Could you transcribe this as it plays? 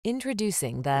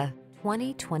Introducing the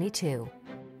 2022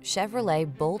 Chevrolet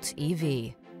Bolt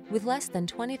EV. With less than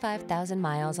 25,000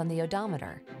 miles on the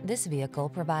odometer, this vehicle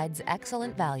provides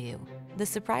excellent value. The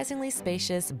surprisingly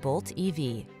spacious Bolt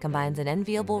EV combines an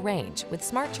enviable range with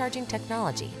smart charging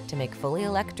technology to make fully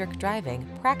electric driving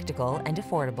practical and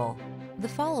affordable. The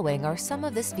following are some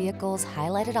of this vehicle's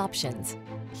highlighted options: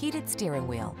 heated steering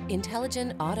wheel,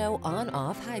 intelligent auto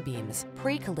on-off high beams,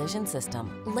 pre-collision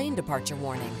system, lane departure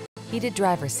warning, heated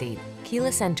driver's seat,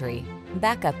 keyless entry,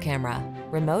 backup camera,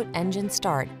 remote engine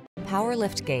start, power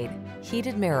liftgate,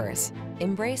 heated mirrors.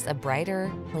 Embrace a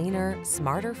brighter, cleaner,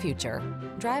 smarter future.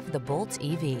 Drive the Bolt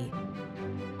EV.